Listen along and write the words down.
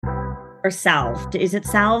or salve? Is it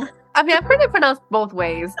salve? I mean, I've heard it pronounced both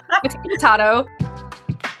ways. It's potato.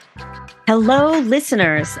 Hello,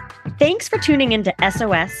 listeners. Thanks for tuning into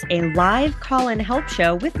SOS, a live call-in help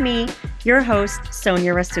show with me, your host,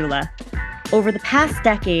 Sonia Rasula. Over the past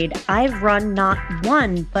decade, I've run not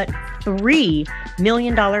one, but $3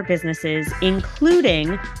 million businesses,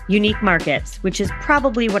 including Unique Markets, which is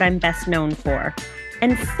probably what I'm best known for.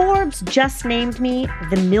 And Forbes just named me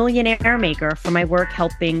the Millionaire Maker for my work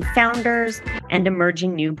helping founders and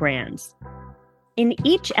emerging new brands. In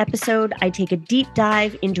each episode, I take a deep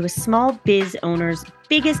dive into a small biz owner's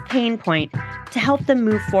biggest pain point to help them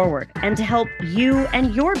move forward and to help you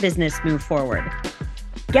and your business move forward.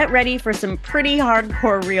 Get ready for some pretty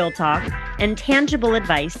hardcore real talk and tangible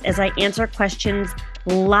advice as I answer questions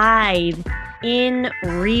live in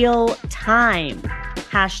real time.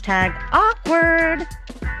 #awkward.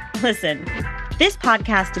 Listen, this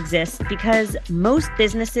podcast exists because most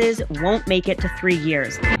businesses won't make it to 3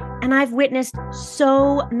 years. And I've witnessed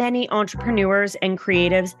so many entrepreneurs and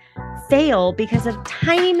creatives fail because of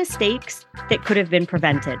tiny mistakes that could have been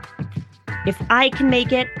prevented. If I can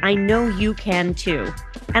make it, I know you can too.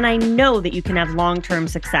 And I know that you can have long-term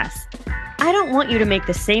success. I don't want you to make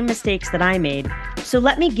the same mistakes that I made, so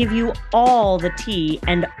let me give you all the tea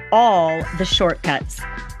and all the shortcuts.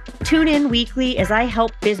 Tune in weekly as I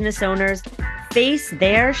help business owners face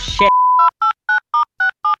their shit.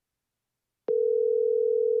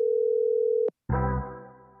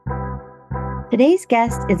 Today's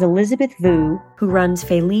guest is Elizabeth Vu, who runs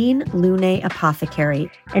Feline Lune Apothecary,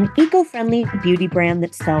 an eco-friendly beauty brand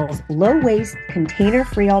that sells low-waste,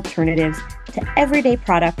 container-free alternatives to everyday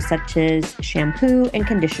products such as shampoo and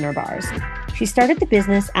conditioner bars. She started the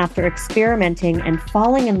business after experimenting and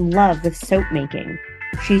falling in love with soap making.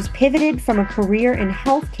 She's pivoted from a career in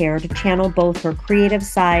healthcare to channel both her creative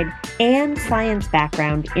side and science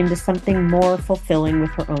background into something more fulfilling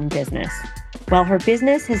with her own business. While her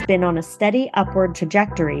business has been on a steady upward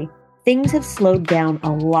trajectory, things have slowed down a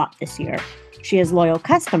lot this year. She has loyal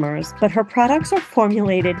customers, but her products are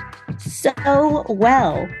formulated so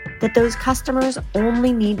well that those customers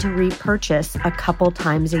only need to repurchase a couple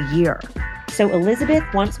times a year. So Elizabeth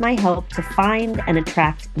wants my help to find and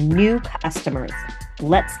attract new customers.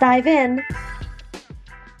 Let's dive in.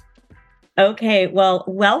 Okay, well,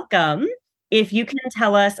 welcome. If you can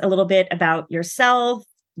tell us a little bit about yourself,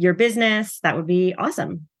 your business, that would be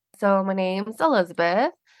awesome. So my name's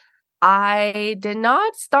Elizabeth. I did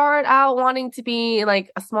not start out wanting to be like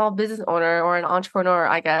a small business owner or an entrepreneur,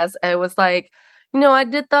 I guess. It was like, I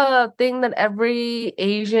did the thing that every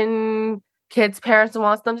Asian kid's parents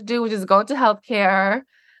wants them to do, which is go into healthcare,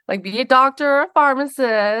 like be a doctor or a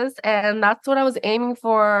pharmacist. And that's what I was aiming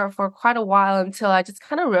for quite a while until I just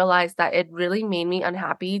kind of realized that it really made me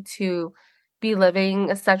unhappy to be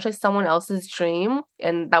living essentially someone else's dream,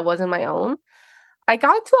 and that wasn't my own. I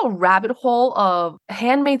got into a rabbit hole of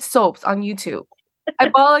handmade soaps on YouTube. I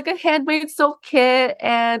bought like a handmade soap kit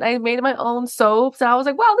and I made my own soaps. And I was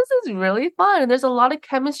like, wow, this is really fun. And there's a lot of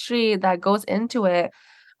chemistry that goes into it,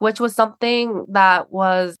 which was something that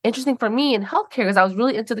was interesting for me in healthcare because I was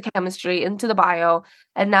really into the chemistry, into the bio.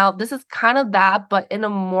 And now this is kind of that, but in a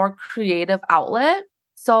more creative outlet.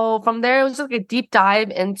 So from there, it was just like a deep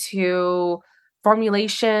dive into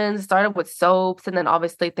formulations. Started with soaps and then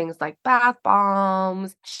obviously things like bath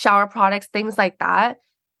bombs, shower products, things like that.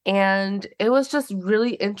 And it was just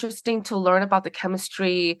really interesting to learn about the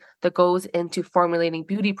chemistry that goes into formulating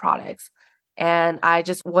beauty products. And I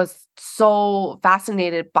just was so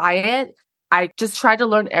fascinated by it. I just tried to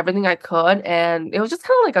learn everything I could. And it was just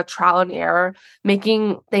kind of like a trial and error,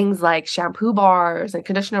 making things like shampoo bars and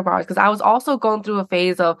conditioner bars. Because I was also going through a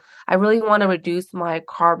phase of, I really want to reduce my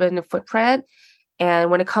carbon footprint.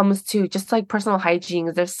 And when it comes to just like personal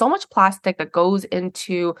hygiene, there's so much plastic that goes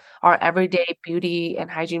into our everyday beauty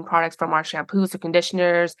and hygiene products, from our shampoos to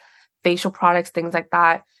conditioners, facial products, things like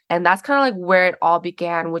that. And that's kind of like where it all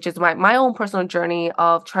began, which is my own personal journey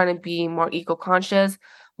of trying to be more eco-conscious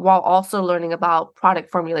while also learning about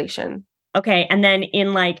product formulation. Okay. And then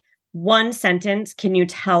in like one sentence, can you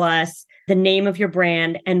tell us the name of your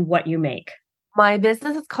brand and what you make? My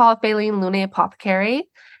business is called Feline Lune Apothecary.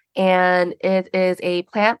 And it is a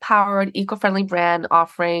plant-powered, eco-friendly brand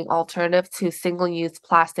offering alternative to single-use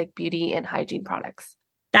plastic beauty and hygiene products.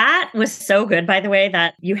 That was so good, by the way,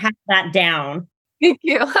 that you had that down. Thank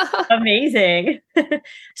you. Amazing.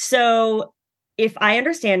 So if I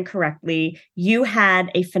understand correctly, you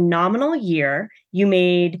had a phenomenal year. You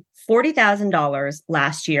made $40,000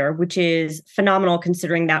 last year, which is phenomenal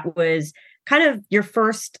considering that was kind of your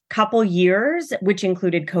first couple years, which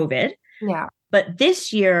included COVID. Yeah. But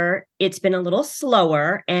this year, it's been a little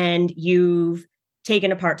slower and you've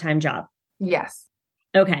taken a part-time job. Yes.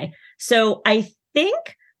 Okay. So I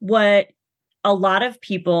think what a lot of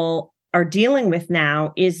people are dealing with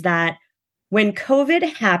now is that when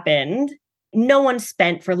COVID happened, no one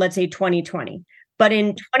spent for, let's say, 2020. But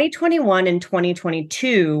in 2021 and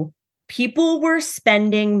 2022, people were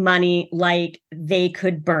spending money like they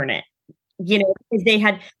could burn it. Because they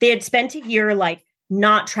had spent a year like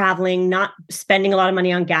not traveling, not spending a lot of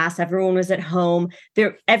money on gas. Everyone was at home.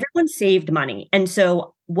 Everyone saved money. And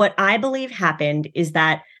so what I believe happened is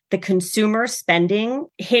that the consumer spending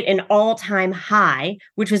hit an all-time high,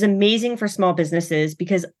 which was amazing for small businesses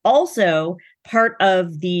because also part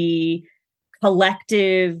of the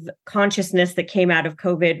collective consciousness that came out of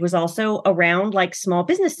COVID was also around like small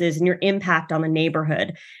businesses and your impact on the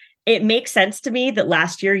neighborhood. It makes sense to me that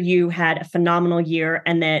last year you had a phenomenal year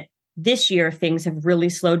and that this year things have really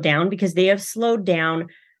slowed down because they have slowed down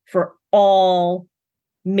for all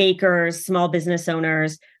makers, small business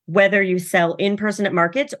owners, whether you sell in person at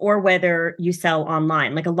markets or whether you sell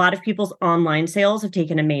online. Like a lot of people's online sales have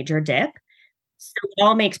taken a major dip. So it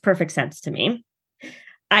all makes perfect sense to me.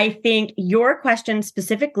 I think your question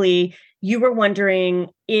specifically, you were wondering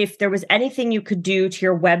if there was anything you could do to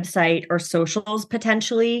your website or socials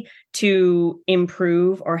potentially to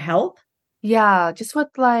improve or help. Yeah, just with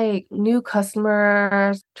like new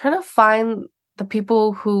customers, trying to find the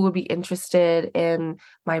people who would be interested in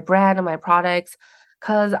my brand and my products.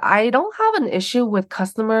 Because I don't have an issue with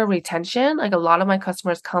customer retention. Like a lot of my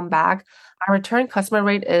customers come back. Our return customer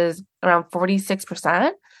rate is around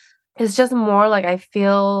 46%. It's just more like I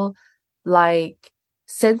feel like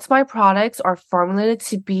since my products are formulated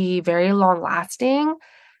to be very long lasting,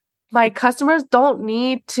 my customers don't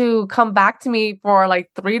need to come back to me for like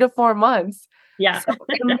 3 to 4 months. Yeah. So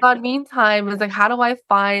in the meantime, it's like, how do I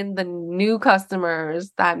find the new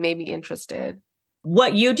customers that may be interested?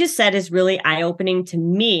 What you just said is really eye-opening to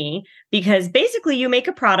me because basically you make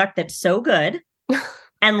a product that's so good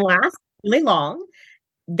and lasts really long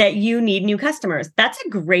that you need new customers. That's a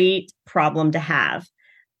great problem to have.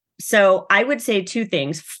 So I would say two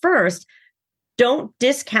things. First, don't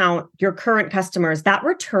discount your current customers. That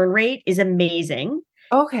return rate is amazing.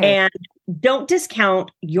 Okay. And don't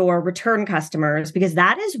discount your return customers because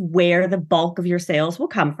that is where the bulk of your sales will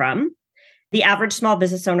come from. The average small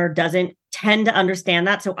business owner doesn't tend to understand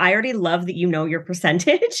that. So I already love that you know your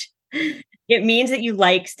percentage. It means that you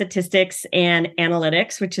like statistics and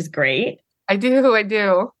analytics, which is great. I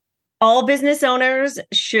do. All business owners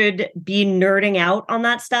should be nerding out on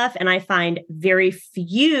that stuff. And I find very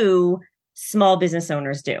few small business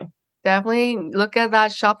owners do. Definitely look at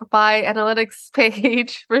that Shopify analytics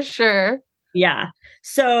page for sure. Yeah.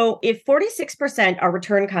 So if 46% are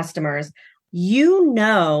return customers, you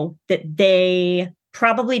know that they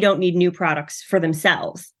probably don't need new products for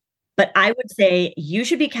themselves. But I would say you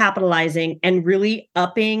should be capitalizing and really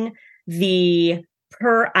upping the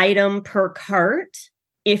per item per cart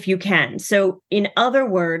if you can. So in other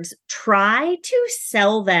words, try to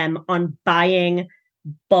sell them on buying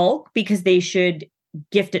bulk because they should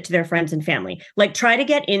gift it to their friends and family. Like try to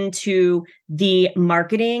get into the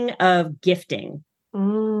marketing of gifting.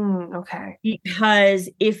 Okay. Because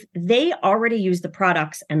if they already use the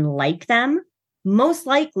products and like them, most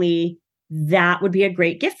likely that would be a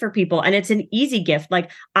great gift for people. And it's an easy gift. Like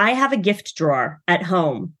I have a gift drawer at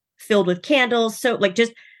home filled with candles. So like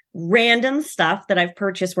just random stuff that I've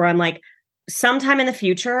purchased where I'm like, sometime in the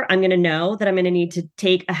future, I'm going to know that I'm going to need to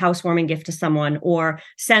take a housewarming gift to someone or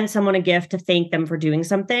send someone a gift to thank them for doing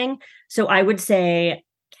something. So I would say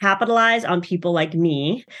capitalize on people like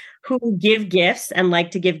me who give gifts and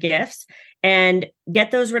like to give gifts and get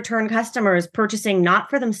those return customers purchasing not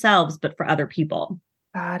for themselves, but for other people.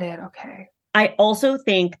 Got it. Okay. I also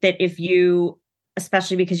think that if you,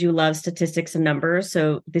 especially because you love statistics and numbers,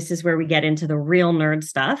 so this is where we get into the real nerd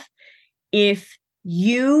stuff. If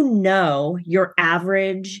you know your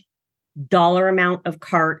average dollar amount of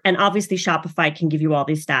cart, and obviously Shopify can give you all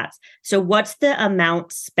these stats. So what's the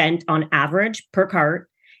amount spent on average per cart?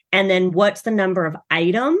 And then what's the number of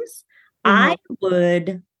items? I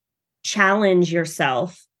would challenge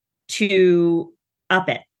yourself to up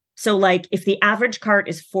it. So like if the average cart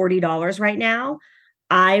is $40 right now,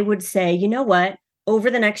 I would say, you know what?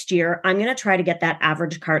 Over the next year, I'm going to try to get that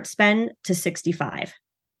average cart spend to 65.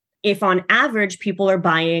 If on average people are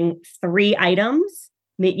buying 3 items,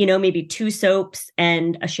 maybe 2 soaps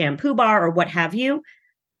and a shampoo bar or what have you,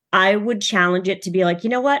 I would challenge it to be like, you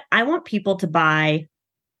know what? I want people to buy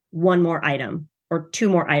 1 more item or 2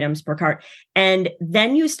 more items per cart. And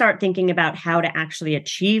then you start thinking about how to actually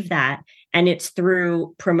achieve that. And it's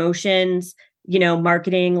through promotions,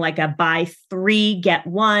 marketing like a buy 3, get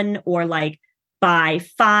 1, or like buy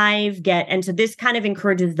 5, get. And so this kind of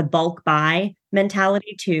encourages the bulk buy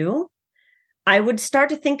mentality too. I would start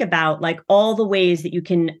to think about like all the ways that you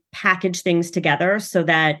can package things together so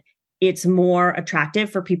that it's more attractive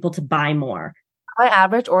for people to buy more. My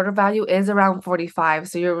average order value is around 45,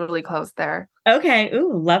 so you're really close there. Okay.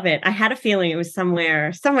 Ooh, love it. I had a feeling it was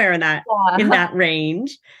somewhere in that Yeah. in that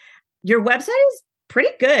range. Your website is pretty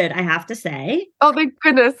good, I have to say. Oh, thank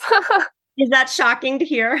goodness. Is that shocking to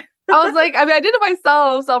hear? I was like, I mean, I did it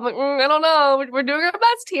myself, so I'm like, I don't know. We're doing our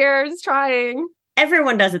best here, just trying.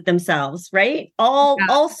 Everyone does it themselves, right? All Yeah.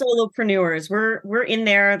 all solopreneurs. We're in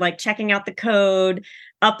there like checking out the code,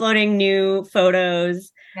 uploading new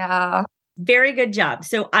photos. Yeah. Very good job.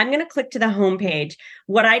 So I'm going to click to the homepage.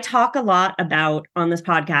 What I talk a lot about on this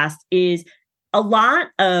podcast is a lot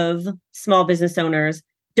of small business owners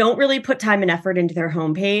don't really put time and effort into their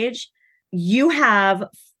homepage. You have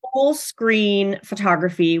full screen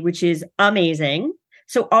photography, which is amazing.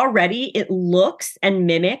 So already it looks and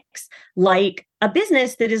mimics like a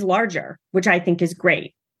business that is larger, which I think is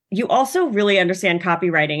great. You also really understand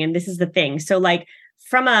copywriting, and this is the thing. So like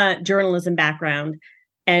from a journalism background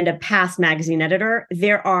and a past magazine editor,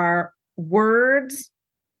 there are words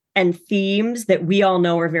and themes that we all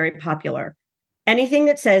know are very popular. Anything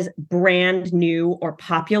that says brand new or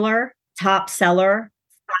popular, top seller,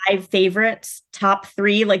 5 favorites, top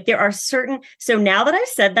 3, like there are certain. So now that I've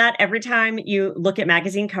said that, every time you look at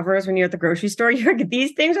magazine covers when you're at the grocery store,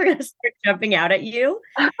 these things are going to start jumping out at you.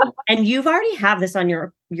 And you've already have this on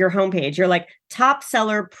your homepage. You're like top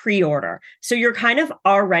seller pre-order. So you're kind of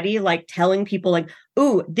already like telling people like,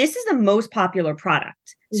 ooh, this is the most popular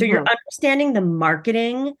product. So you're understanding the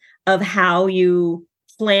marketing of how you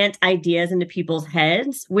plant ideas into people's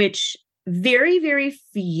heads, which very, very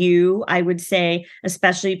few, I would say,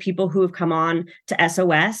 especially people who have come on to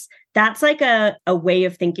SOS, that's like a way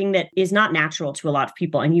of thinking that is not natural to a lot of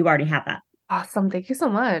people. And you already have that. Awesome. Thank you so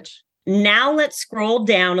much. Now let's scroll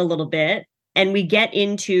down a little bit and we get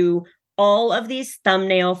into all of these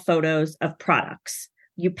thumbnail photos of products.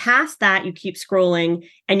 You pass that, you keep scrolling,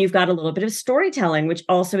 and you've got a little bit of storytelling, which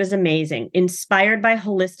also is amazing. Inspired by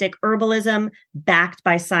holistic herbalism, backed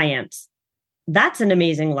by science. That's an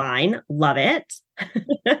amazing line. Love it.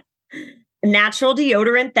 Natural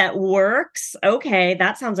deodorant that works. Okay,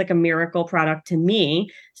 that sounds like a miracle product to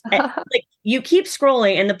me. Like you keep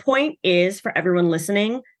scrolling, and the point is for everyone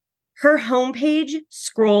listening, her homepage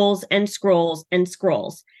scrolls and scrolls and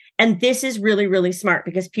scrolls. And this is really, really smart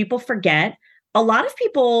because people forget. A lot of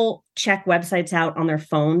people check websites out on their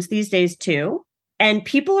phones these days too. And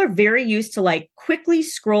people are very used to like quickly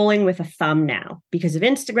scrolling with a thumb now because of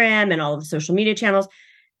Instagram and all of the social media channels.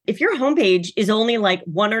 If your homepage is only like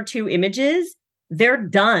 1 or 2 images, they're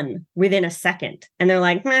done within a second. And they're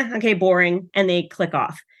like, okay, boring. And they click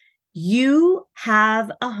off. You have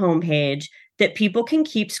a homepage that people can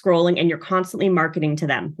keep scrolling and you're constantly marketing to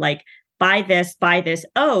them. Like, buy this.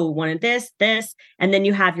 Oh, wanted this. And then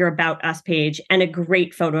you have your About Us page and a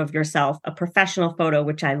great photo of yourself, a professional photo,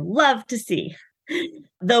 which I love to see.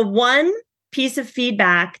 The one piece of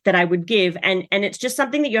feedback that I would give, and it's just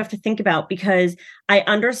something that you have to think about because I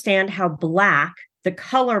understand how black, the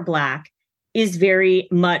color black, is very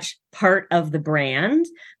much part of the brand.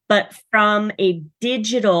 But from a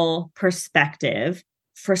digital perspective,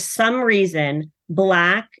 for some reason,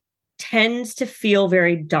 black tends to feel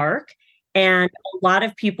very dark. And a lot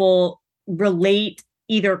of people relate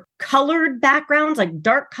either colored backgrounds, like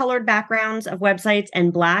dark colored backgrounds of websites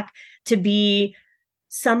and black to be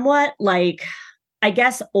somewhat like, I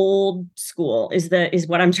guess, old school is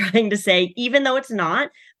what I'm trying to say, even though it's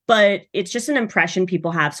not, but it's just an impression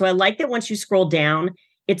people have. So I like that once you scroll down,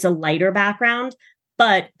 it's a lighter background,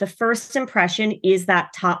 but the first impression is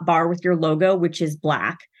that top bar with your logo, which is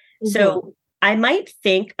black. Mm-hmm. So I might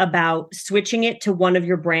think about switching it to one of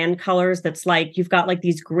your brand colors that's like, you've got like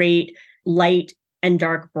these great light and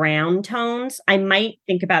dark brown tones. I might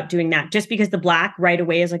think about doing that just because the black right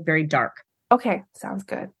away is like very dark. Okay, sounds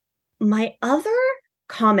good. My other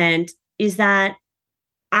comment is that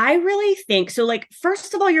I really think, so like,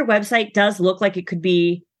 first of all, your website does look like it could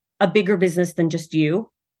be a bigger business than just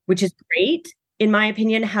you, which is great, in my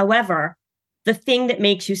opinion. However, the thing that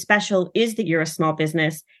makes you special is that you're a small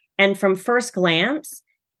business. And from first glance,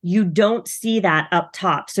 you don't see that up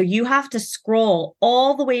top. So you have to scroll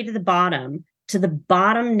all the way to the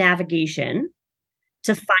bottom navigation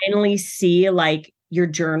to finally see like your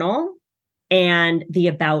journal and the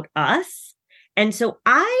About Us. And so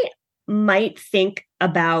I might think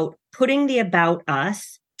about putting the About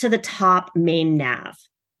Us to the top main nav.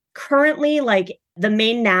 currently, like the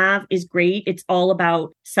main nav is great. It's all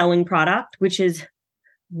about selling product, which is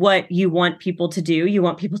what you want people to do. You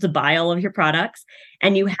want people to buy all of your products,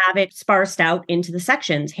 and you have it sparsed out into the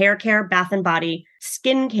sections: hair care, bath and body,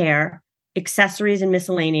 skin care, accessories and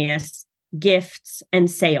miscellaneous, gifts, and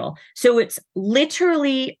sale. So it's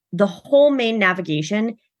literally the whole main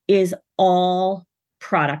navigation is all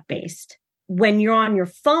product based. When you're on your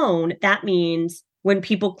phone, that means when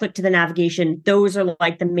people click to the navigation, those are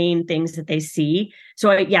like the main things that they see.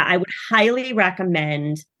 So I would highly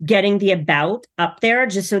recommend getting the about up there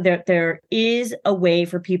just so that there is a way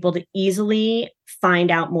for people to easily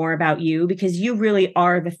find out more about you, because you really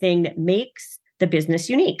are the thing that makes the business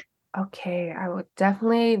unique. Okay, I would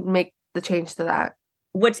definitely make the change to that.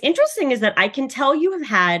 What's interesting is that I can tell you have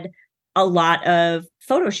had a lot of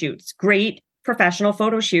photo shoots, great professional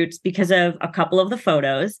photo shoots, because of a couple of the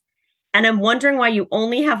photos. And I'm wondering why you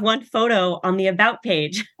only have one photo on the about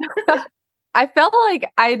page. I felt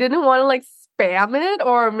like I didn't want to like spam it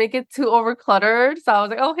or make it too overcluttered. So I was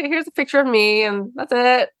like, oh, okay, here's a picture of me and that's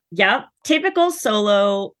it. Yep. Typical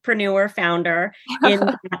solopreneur founder in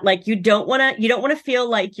that, like you don't want to feel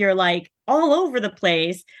like you're like all over the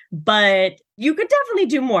place, but you could definitely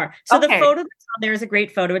do more. So the photo that's on there is a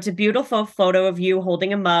great photo. It's a beautiful photo of you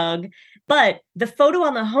holding a mug. But the photo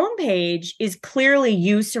on the homepage is clearly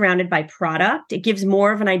you surrounded by product. It gives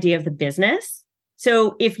more of an idea of the business.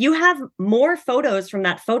 So if you have more photos from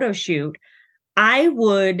that photo shoot, I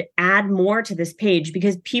would add more to this page,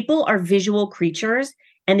 because people are visual creatures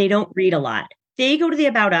and they don't read a lot. They go to the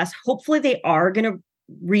About Us. Hopefully they are going to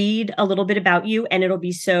read a little bit about you, and it'll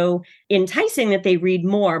be so enticing that they read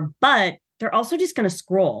more, but they're also just going to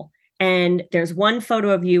scroll. And there's one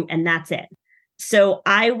photo of you and that's it. So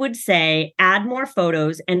I would say add more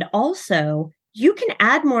photos, and also you can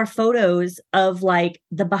add more photos of like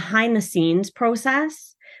the behind the scenes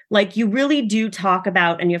process. Like you really do talk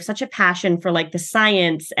about, and you have such a passion for like the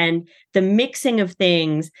science and the mixing of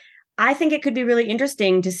things. I think it could be really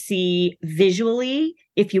interesting to see visually,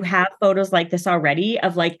 if you have photos like this already,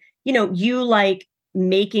 of like, you like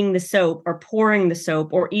making the soap or pouring the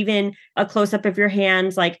soap, or even a close up of your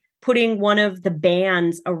hands, like putting one of the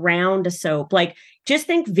bands around a soap. Like just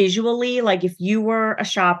think visually, like if you were a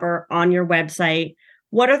shopper on your website,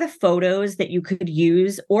 what are the photos that you could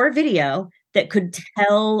use or video that could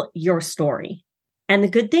tell your story? And the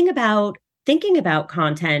good thing about thinking about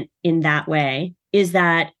content in that way is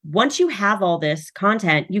that once you have all this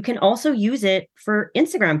content, you can also use it for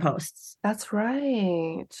Instagram posts. That's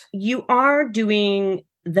right. You are doing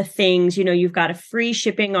the things, you've got a free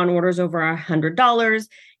shipping on orders over $100.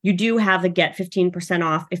 You do have a get 15%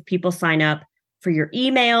 off if people sign up for your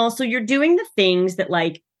email. So you're doing the things that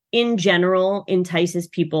like in general entices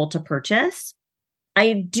people to purchase.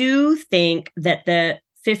 I do think that the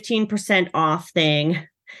 15% off thing,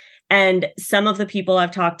 and some of the people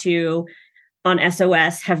I've talked to on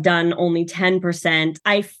SOS have done only 10%.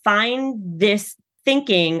 I find this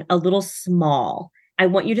thinking a little small. I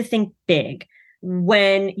want you to think big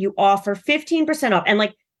when you offer 15% off. And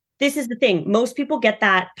like, this is the thing. Most people get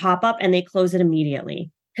that pop up and they close it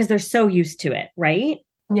immediately because they're so used to it, right?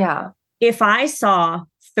 Yeah. If I saw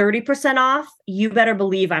 30% off, you better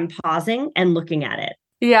believe I'm pausing and looking at it.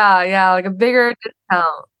 Yeah. Like a bigger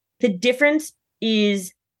discount. The difference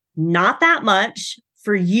is not that much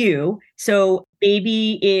for you. So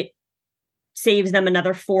maybe it saves them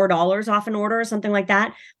another $4 off an order or something like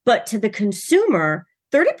that. But to the consumer,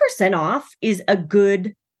 30% off is a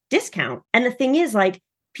good discount. And the thing is, like,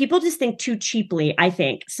 people just think too cheaply, I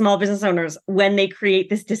think, small business owners, when they create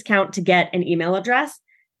this discount to get an email address.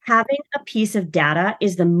 Having a piece of data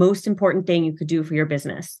is the most important thing you could do for your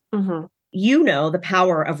business. Mm-hmm. You know the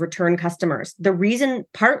power of return customers. The reason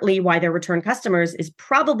partly why they're return customers is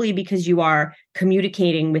probably because you are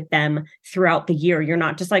communicating with them throughout the year. You're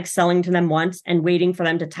not just like selling to them once and waiting for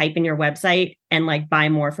them to type in your website and like buy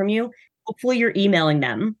more from you. Hopefully you're emailing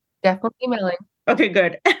them. Definitely emailing. Okay,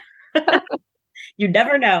 good. You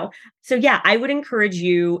never know. So yeah, I would encourage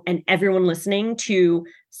you and everyone listening to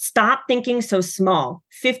stop thinking so small.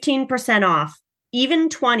 15% off, even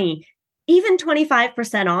 20, even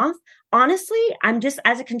 25% off. Honestly, I'm just,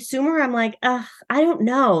 as a consumer, I'm like, I don't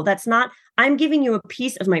know. I'm giving you a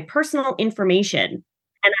piece of my personal information.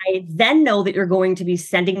 And I then know that you're going to be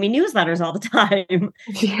sending me newsletters all the time.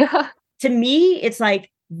 Yeah. To me, it's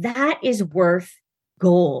like, that is worth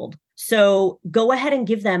gold. So go ahead and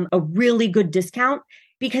give them a really good discount,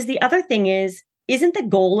 because the other thing is, isn't the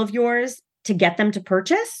goal of yours to get them to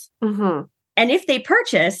purchase? Mm-hmm. And if they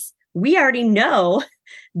purchase, we already know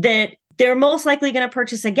that they're most likely going to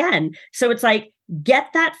purchase again. So it's like, get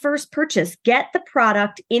that first purchase, get the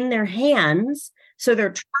product in their hands. So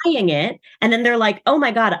they're trying it. And then they're like, oh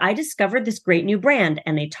my God, I discovered this great new brand.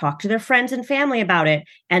 And they talk to their friends and family about it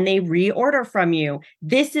and they reorder from you.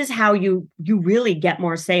 This is how you really get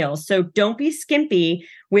more sales. So don't be skimpy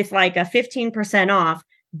with like a 15% off.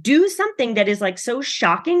 Do something that is like so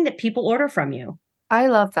shocking that people order from you. I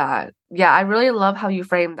love that. Yeah, I really love how you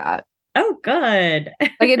frame that. Oh, good.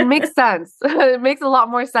 Like it makes sense. It makes a lot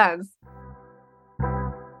more sense.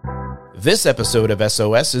 This episode of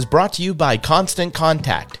SOS is brought to you by Constant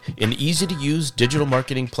Contact, an easy-to-use digital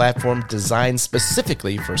marketing platform designed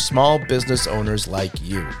specifically for small business owners like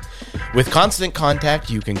you. With Constant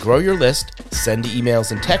Contact, you can grow your list, send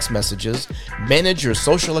emails and text messages, manage your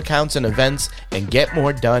social accounts and events, and get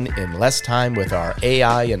more done in less time with our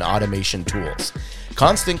AI and automation tools.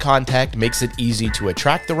 Constant Contact makes it easy to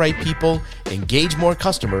attract the right people, engage more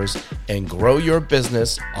customers, and grow your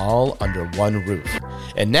business all under one roof.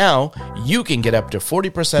 And now, you can get up to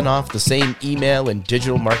 40% off the same email and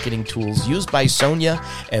digital marketing tools used by Sonia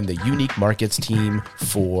and the Unique Markets team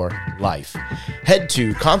for life. Head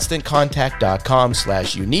to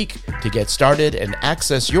constantcontact.com/unique to get started and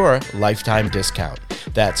access your lifetime discount.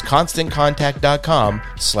 That's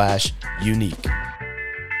constantcontact.com/unique.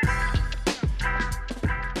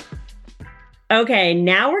 Okay,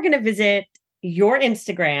 now we're going to visit your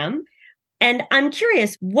Instagram. And I'm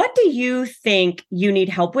curious, what do you think you need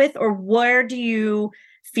help with, or where do you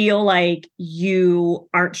feel like you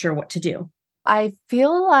aren't sure what to do? I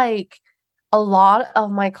feel like a lot of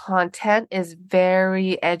my content is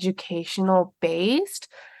very educational based.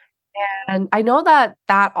 And I know that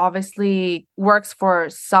that obviously works for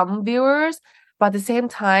some viewers, but at the same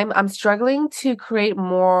time, I'm struggling to create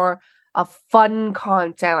more of fun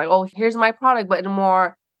content. Like, oh, here's my product, but in a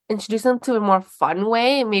more introduce them to a more fun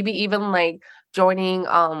way. Maybe even like joining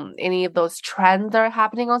any of those trends that are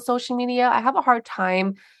happening on social media. I have a hard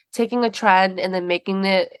time taking a trend and then making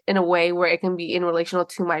it in a way where it can be in relational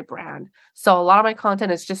to my brand. So a lot of my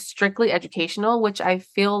content is just strictly educational, which I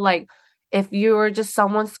feel like if you're just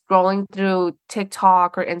someone scrolling through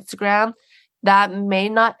TikTok or Instagram, that may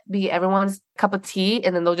not be everyone's cup of tea,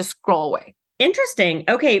 and then they'll just scroll away. Interesting.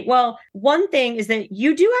 Okay. Well, one thing is that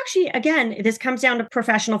you do actually, again, this comes down to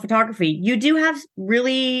professional photography. You do have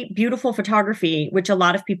really beautiful photography, which a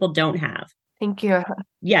lot of people don't have. Thank you.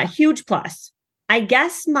 Yeah, huge plus. I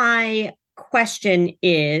guess my question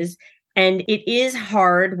is, and it is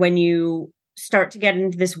hard when you start to get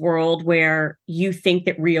into this world where you think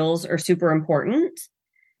that reels are super important.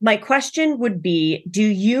 My question would be, do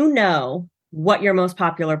you know what your most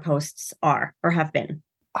popular posts are or have been?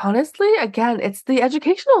 Honestly, again, it's the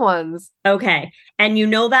educational ones. Okay. And you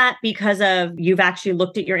know that because of you've actually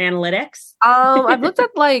looked at your analytics? I've looked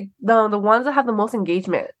at like the ones that have the most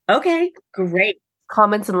engagement. Okay, great.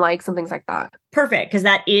 Comments and likes and things like that. Perfect, because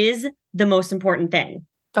that is the most important thing.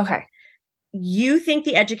 Okay. You think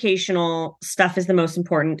the educational stuff is the most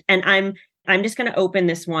important. And I'm just going to open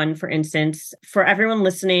this one, for instance. For everyone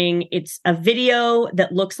listening, it's a video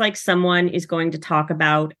that looks like someone is going to talk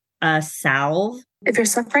about a salve. If you're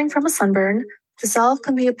suffering from a sunburn, the salve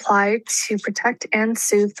can be applied to protect and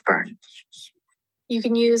soothe the burn. You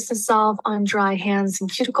can use the salve on dry hands and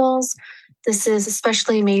cuticles. This is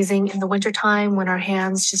especially amazing in the wintertime when our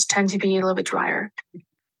hands just tend to be a little bit drier.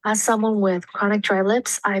 As someone with chronic dry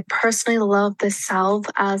lips, I personally love this salve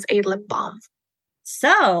as a lip balm.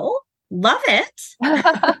 So, love it.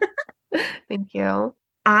 Thank you.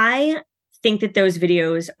 I think that those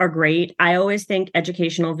videos are great. I always think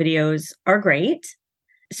educational videos are great.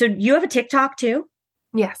 So you have a TikTok too?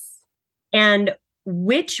 Yes. And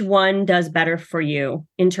which one does better for you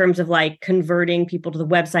in terms of like converting people to the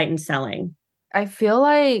website and selling? I feel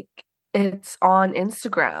like it's on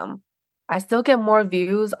Instagram. I still get more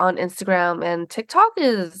views on Instagram, and TikTok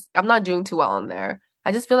I'm not doing too well on there.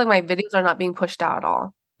 I just feel like my videos are not being pushed out at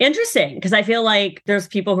all. Interesting, because I feel like there's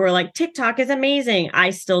people who are like, TikTok is amazing. I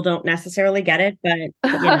still don't necessarily get it, but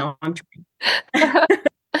I'm trying.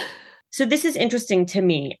 So this is interesting to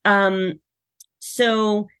me.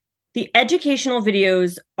 So the educational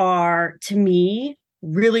videos are, to me,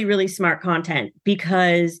 really, really smart content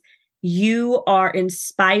because you are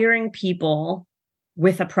inspiring people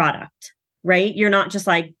with a product, right? You're not just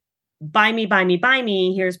like, buy me, buy me, buy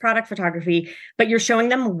me. Here's product photography, but you're showing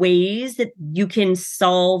them ways that you can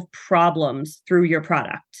solve problems through your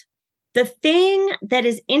product. The thing that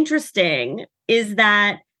is interesting is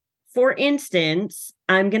that, for instance,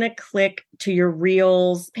 I'm going to click to your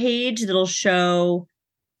Reels page that'll show.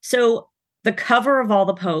 So the cover of all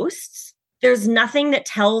the posts, there's nothing that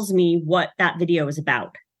tells me what that video is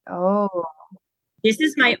about. Oh. This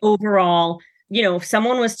is my overall if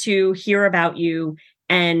someone was to hear about you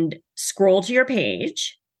and scroll to your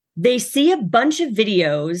page, they see a bunch of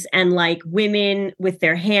videos and like women with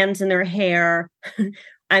their hands in their hair.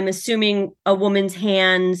 I'm assuming a woman's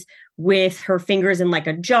hands with her fingers in like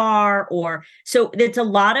a jar, or so it's a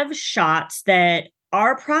lot of shots that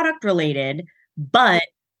are product related, but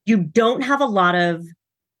you don't have a lot of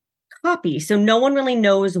copy. So no one really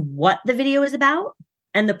knows what the video is about.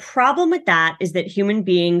 And the problem with that is that human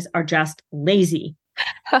beings are just lazy.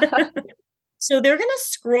 So they're going to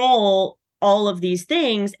scroll all of these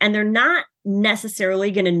things and they're not necessarily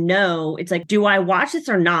going to know. It's like, do I watch this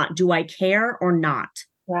or not? Do I care or not?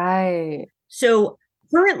 Right. So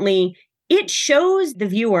currently, it shows the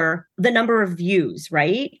viewer the number of views,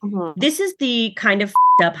 right? Mm-hmm. This is the kind of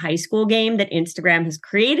up high school game that Instagram has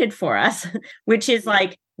created for us, which is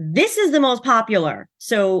like, this is the most popular.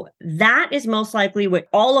 So that is most likely what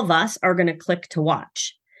all of us are going to click to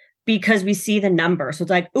watch because we see the number. So it's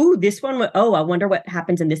like, ooh, this one, I wonder what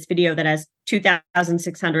happens in this video that has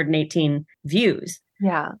 2,618 views.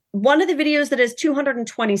 Yeah. One of the videos that has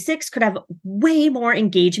 226 could have way more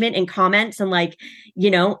engagement and comments and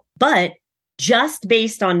but just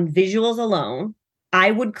based on visuals alone,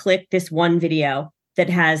 I would click this one video that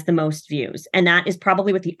has the most views. And that is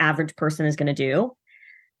probably what the average person is going to do.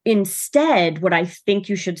 Instead, what I think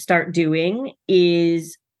you should start doing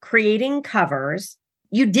is creating covers.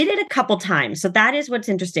 You did it a couple times. So that is what's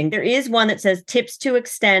interesting. There is one that says tips to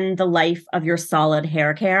extend the life of your solid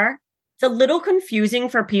hair care. It's a little confusing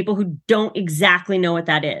for people who don't exactly know what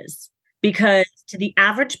that is, because to the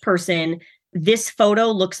average person, this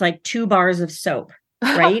photo looks like 2 bars of soap,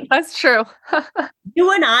 right? That's true.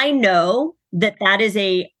 You and I know that is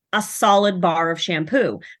a solid bar of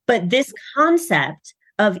shampoo, but this concept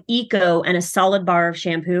of eco and a solid bar of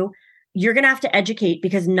shampoo, you're going to have to educate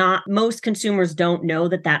because not most consumers don't know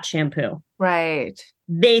that that's shampoo. Right.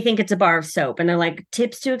 They think it's a bar of soap and they're like,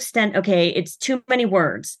 tips to extend. Okay, it's too many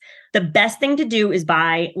words. The best thing to do is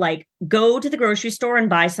go to the grocery store and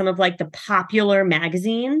buy some of like the popular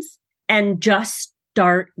magazines and just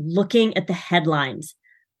start looking at the headlines.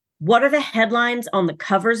 What are the headlines on the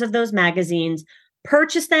covers of those magazines?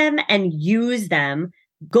 Purchase them and use them.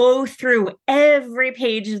 Go through every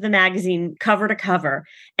page of the magazine cover to cover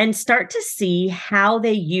and start to see how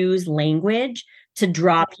they use language to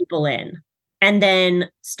draw people in. And then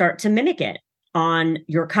start to mimic it on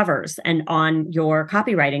your covers and on your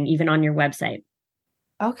copywriting, even on your website.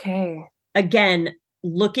 Okay. Again,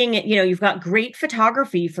 looking at, you've got great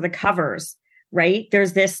photography for the covers, right?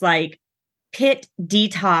 There's this like pit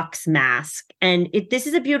detox mask. And this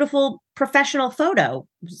is a beautiful professional photo,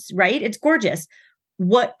 right? It's gorgeous.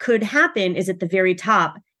 What could happen is at the very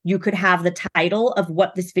top, you could have the title of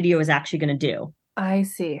what this video is actually going to do. I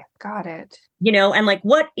see. Got it. And like,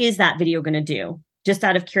 what is that video going to do? Just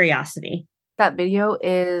out of curiosity. That video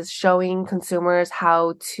is showing consumers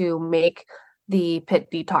how to make the pit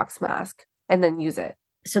detox mask and then use it.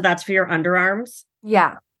 So that's for your underarms?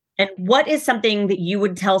 Yeah. And what is something that you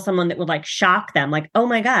would tell someone that would like shock them? Like, oh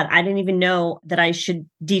my God, I didn't even know that I should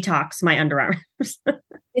detox my underarms.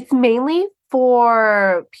 It's mainly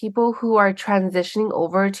for people who are transitioning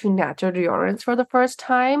over to natural deodorants for the first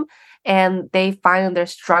time, and they find they're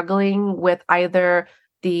struggling with either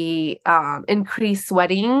the increased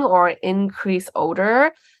sweating or increased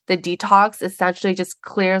odor. The detox essentially just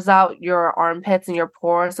clears out your armpits and your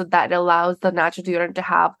pores so that it allows the natural deodorant to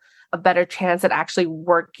have a better chance at actually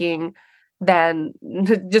working than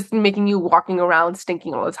just making you walking around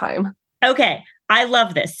stinking all the time. Okay, I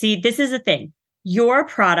love this. See, this is the thing. Your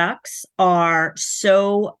products are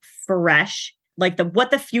so fresh, like what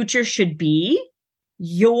the future should be.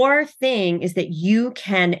 Your thing is that you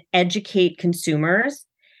can educate consumers.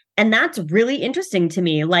 And that's really interesting to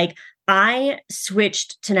me. Like, I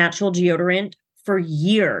switched to natural deodorant for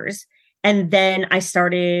years, and then I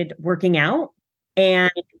started working out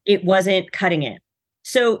and it wasn't cutting it.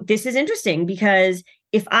 So this is interesting because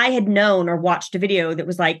if I had known or watched a video that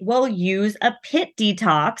was like, well, use a pit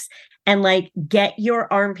detox and like get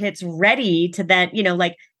your armpits ready to then,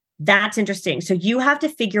 that's interesting. So you have to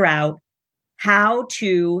figure out how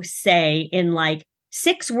to say in like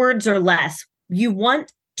 6 words or less, you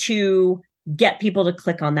want to get people to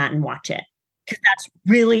click on that and watch it. Because that's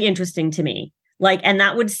really interesting to me. And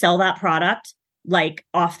that would sell that product like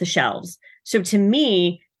off the shelves. So to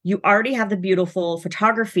me, you already have the beautiful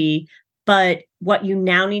photography, but what you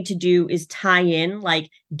now need to do is tie in,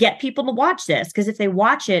 get people to watch this. Because if they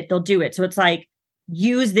watch it, they'll do it. So it's like,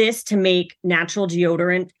 use this to make natural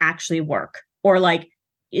deodorant actually work. Or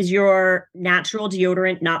is your natural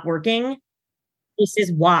deodorant not working? this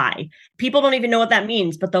is why. People don't even know what that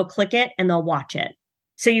means, but they'll click it and they'll watch it.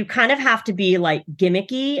 So you kind of have to be like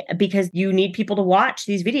gimmicky because you need people to watch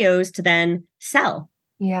these videos to then sell.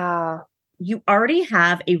 Yeah. You already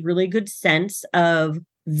have a really good sense of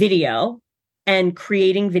video and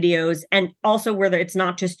creating videos, and also where it's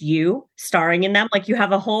not just you starring in them. Like you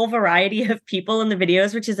have a whole variety of people in the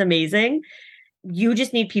videos, which is amazing. You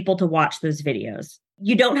just need people to watch those videos.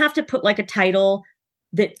 You don't have to put like a title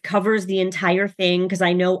that covers the entire thing, because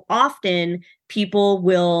I know often people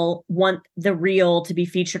will want the reel to be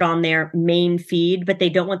featured on their main feed, but they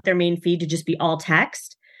don't want their main feed to just be all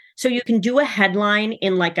text. So you can do a headline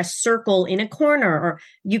in like a circle in a corner, or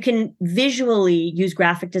you can visually use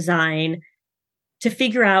graphic design to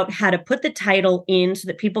figure out how to put the title in so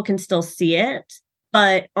that people can still see it.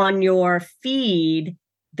 But on your feed,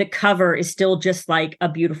 the cover is still just like a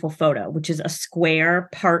beautiful photo, which is a square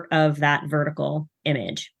part of that vertical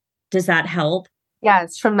image. Does that help?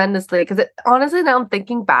 Yes, tremendously. Because honestly, now I'm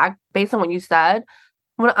thinking back based on what you said,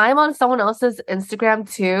 when I'm on someone else's Instagram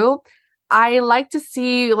too, I like to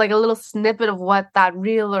see like a little snippet of what that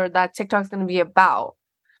reel or that TikTok is going to be about.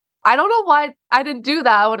 I don't know why I didn't do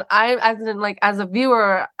that when as a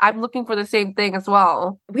viewer, I'm looking for the same thing as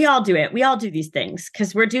well. We all do it. We all do these things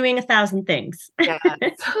because we're doing 1,000 things. Yes.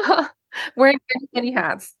 Wearing many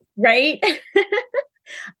hats. Right?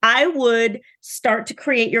 I would start to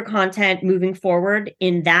create your content moving forward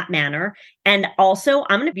in that manner. And also,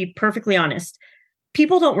 I'm going to be perfectly honest.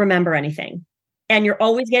 People don't remember anything. And you're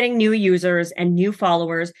always getting new users and new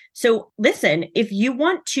followers. So listen, if you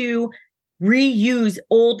want to reuse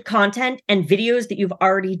old content and videos that you've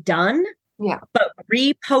already done, but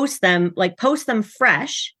repost them, like post them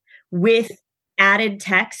fresh with added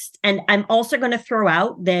text. And I'm also going to throw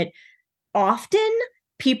out that often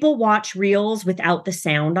people watch reels without the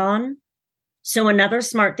sound on. So another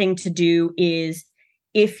smart thing to do is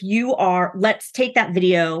if you are, let's take that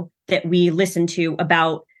video that we listened to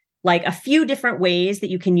about like a few different ways that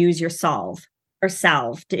you can use your salve or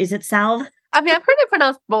salve. Is it salve? I mean, I've heard it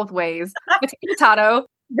pronounced both ways. Potato.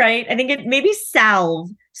 Right. I think it maybe salve.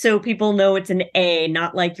 So people know it's an A,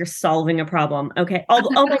 not like you're solving a problem. Okay.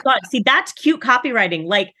 Oh my God. See, that's cute copywriting.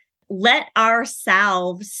 Like, let our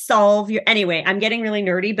salve solve your, anyway, I'm getting really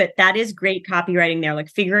nerdy, but that is great copywriting there. Like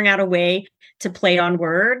figuring out a way to play on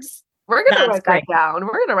words. We're going to write that down.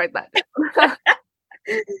 We're going to write that down.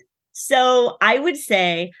 So I would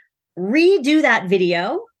say redo that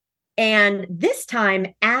video. And this time,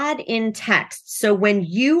 add in text. So when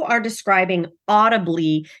you are describing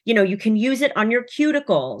audibly, you can use it on your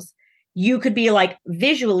cuticles. You could be like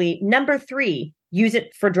visually, number 3, use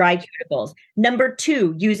it for dry cuticles. Number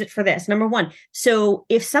 2, use it for this. Number 1. So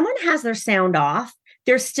if someone has their sound off,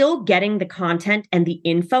 they're still getting the content and the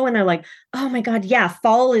info. And they're like, oh my God, yeah,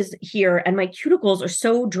 fall is here. And my cuticles are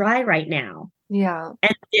so dry right now. Yeah.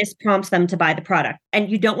 And this prompts them to buy the product. And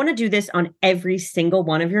you don't want to do this on every single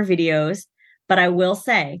one of your videos. But I will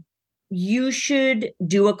say, you should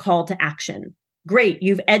do a call to action. Great.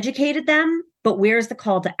 You've educated them, but where's the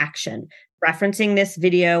call to action? Referencing this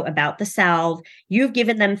video about the salve, you've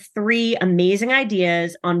given them 3 amazing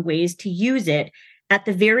ideas on ways to use it at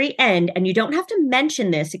the very end. And you don't have to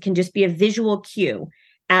mention this. It can just be a visual cue.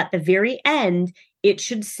 At the very end, it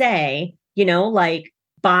should say, like,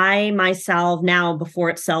 buy my salve now before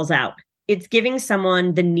it sells out. It's giving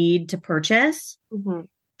someone the need to purchase. Mm-hmm.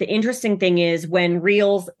 The interesting thing is when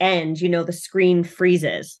reels end, the screen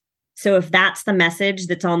freezes. So if that's the message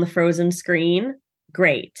that's on the frozen screen,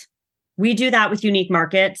 great. We do that with Unique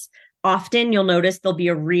Markets. Often you'll notice there'll be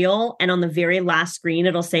a reel and on the very last screen,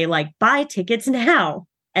 it'll say like, buy tickets now.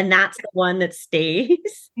 And that's the one that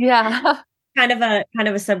stays. Yeah. kind of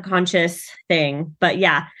a subconscious thing, but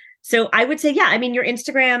yeah. So I would say, your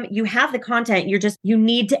Instagram, you have the content. You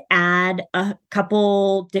need to add a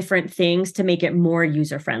couple different things to make it more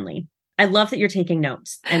user-friendly. I love that you're taking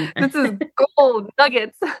notes. And this is gold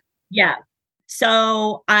nuggets. Yeah.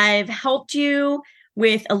 So I've helped you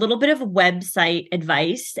with a little bit of website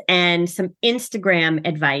advice and some Instagram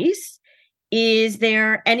advice. Is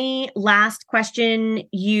there any last question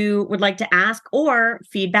you would like to ask or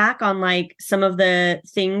feedback on like some of the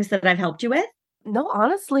things that I've helped you with? No,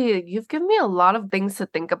 honestly, you've given me a lot of things to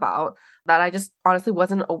think about that I just honestly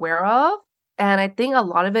wasn't aware of. And I think a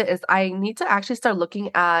lot of it is I need to actually start looking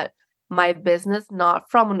at my business, not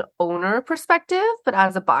from an owner perspective, but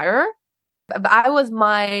as a buyer. If I was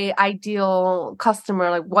my ideal customer,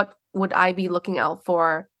 like what would I be looking out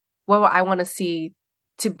for? What would I want to see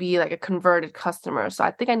to be like a converted customer? So I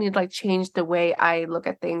think I need to like change the way I look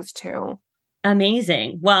at things too.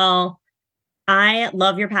 Amazing. Well, I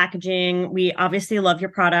love your packaging. We obviously love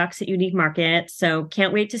your products at Unique Market. So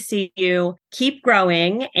can't wait to see you keep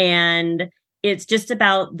growing. And it's just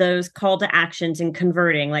about those call to actions and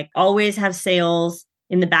converting, like always have sales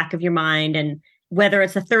in the back of your mind. And whether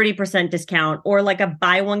it's a 30% discount or like a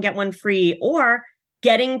buy one, get one free, or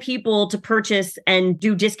getting people to purchase and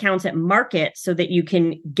do discounts at market so that you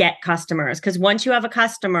can get customers. Because once you have a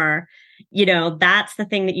customer, that's the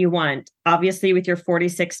thing that you want. Obviously, with your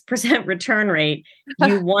 46% return rate,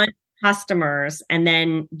 you want customers and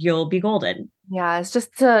then you'll be golden. Yeah, it's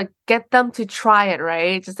just to get them to try it,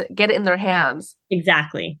 right? Just to get it in their hands.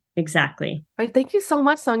 Exactly. All right, thank you so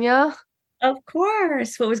much, Sonia. Of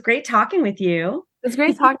course. Well, it was great talking with you. It's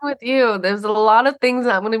great talking with you. There's a lot of things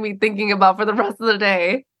I'm going to be thinking about for the rest of the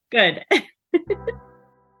day. Good.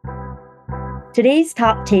 Today's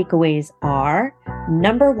top takeaways are: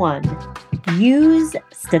 number 1, use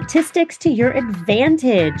statistics to your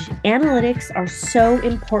advantage. Analytics are so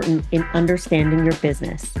important in understanding your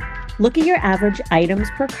business. Look at your average items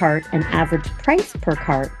per cart and average price per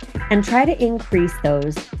cart and try to increase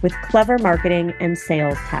those with clever marketing and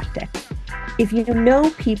sales tactics. If you know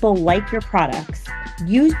people like your products,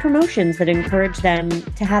 use promotions that encourage them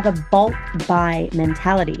to have a bulk buy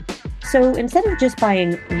mentality. So instead of just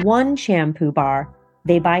buying one shampoo bar,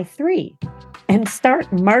 they buy 3. And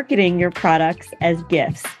start marketing your products as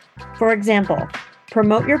gifts. For example,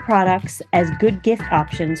 promote your products as good gift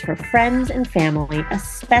options for friends and family,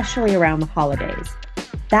 especially around the holidays.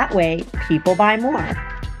 That way, people buy more.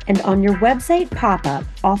 And on your website pop-up,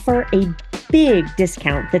 offer a big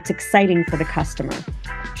discount that's exciting for the customer.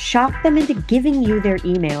 Shock them into giving you their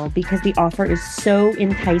email because the offer is so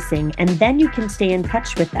enticing, and then you can stay in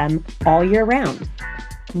touch with them all year round.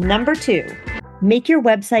 Number 2, make your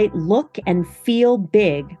website look and feel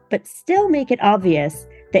big, but still make it obvious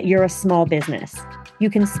that you're a small business. You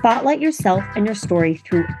can spotlight yourself and your story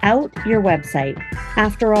throughout your website.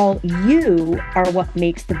 After all, you are what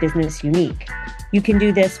makes the business unique. You can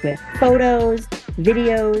do this with photos,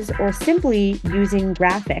 videos, or simply using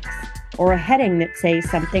graphics or a heading that says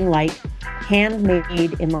something like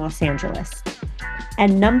handmade in Los Angeles.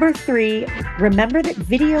 And number 3, remember that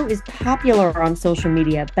video is popular on social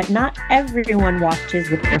media, but not everyone watches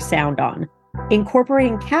with their sound on.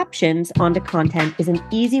 Incorporating captions onto content is an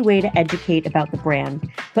easy way to educate about the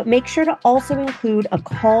brand, but make sure to also include a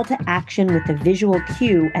call to action with the visual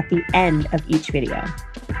cue at the end of each video.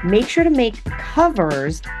 Make sure to make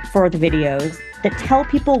covers for the videos that tell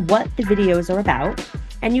people what the videos are about,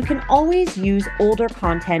 and you can always use older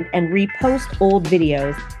content and repost old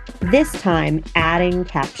videos, this time adding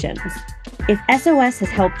captions. If SOS has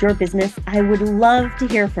helped your business, I would love to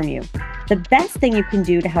hear from you. The best thing you can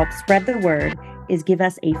do to help spread the word is give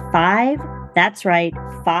us a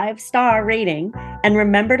 5-star rating, and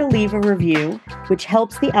remember to leave a review, which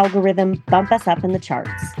helps the algorithm bump us up in the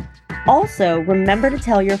charts. Also, remember to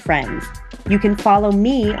tell your friends. You can follow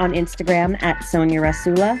me on Instagram at Sonia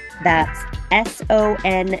Rasula. That's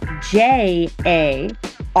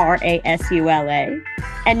SONJARASULA.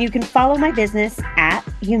 And you can follow my business at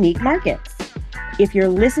Unique Markets. If you're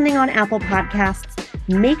listening on Apple Podcasts,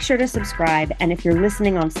 make sure to subscribe. And if you're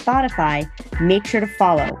listening on Spotify, make sure to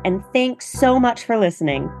follow. And thanks so much for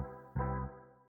listening.